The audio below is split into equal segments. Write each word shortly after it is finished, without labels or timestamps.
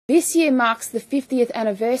This year marks the 50th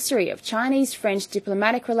anniversary of Chinese-French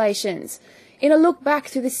diplomatic relations. In a look back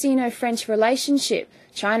through the Sino-French relationship,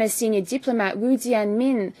 China's senior diplomat Wu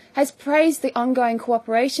Jianmin has praised the ongoing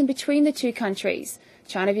cooperation between the two countries.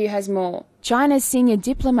 China View has more. China's senior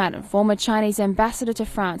diplomat and former Chinese ambassador to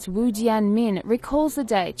France, Wu Jianmin, recalls the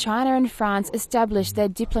day China and France established their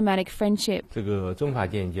diplomatic friendship.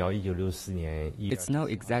 It's no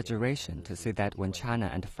exaggeration to say that when China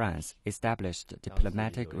and France established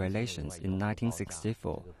diplomatic relations in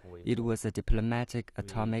 1964, it was a diplomatic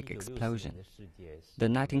atomic explosion. The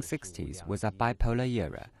 1960s was a bipolar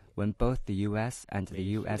era when both the US and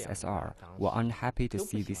the USSR were unhappy to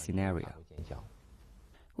see this scenario.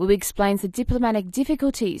 Wu explains the diplomatic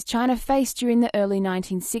difficulties China faced during the early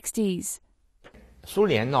 1960s.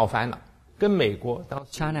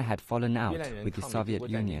 China had fallen out with the Soviet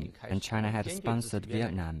Union, and China had sponsored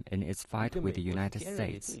Vietnam in its fight with the United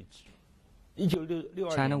States.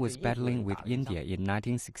 China was battling with India in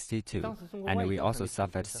 1962, and we also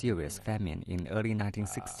suffered serious famine in early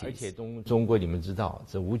 1960s.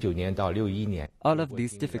 All of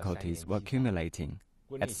these difficulties were accumulating.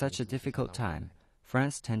 At such a difficult time,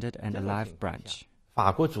 France tendered an olive branch.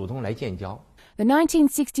 The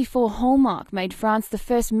 1964 hallmark made France the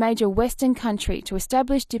first major Western country to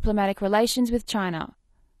establish diplomatic relations with China.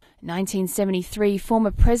 In 1973,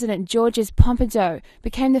 former President Georges Pompidou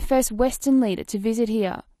became the first Western leader to visit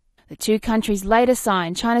here. The two countries later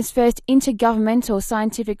signed China's first intergovernmental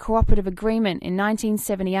scientific cooperative agreement in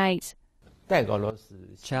 1978.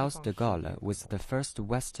 Charles de Gaulle was the first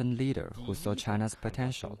Western leader who saw China's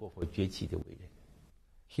potential.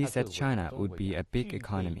 He said China would be a big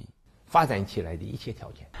economy.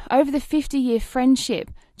 Over the 50-year friendship,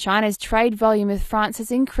 China's trade volume with France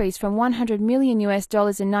has increased from $100 million in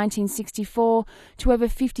 1964 to over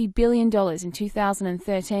 $50 billion in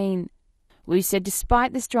 2013. Wu said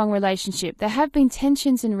despite the strong relationship, there have been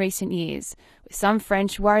tensions in recent years, with some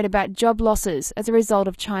French worried about job losses as a result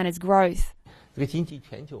of China's growth.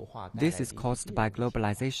 This is caused by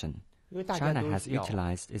globalization. China has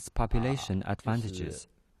utilized its population advantages.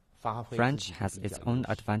 France has its own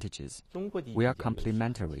advantages. We are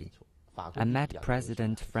complementary. I met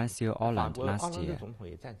President France Wu Jianmin last year.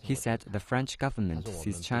 He said the French government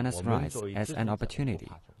sees China's rise as an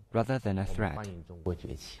opportunity rather than a threat.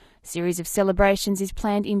 A series of celebrations is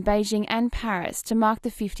planned in Beijing and Paris to mark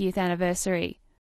the 50th anniversary.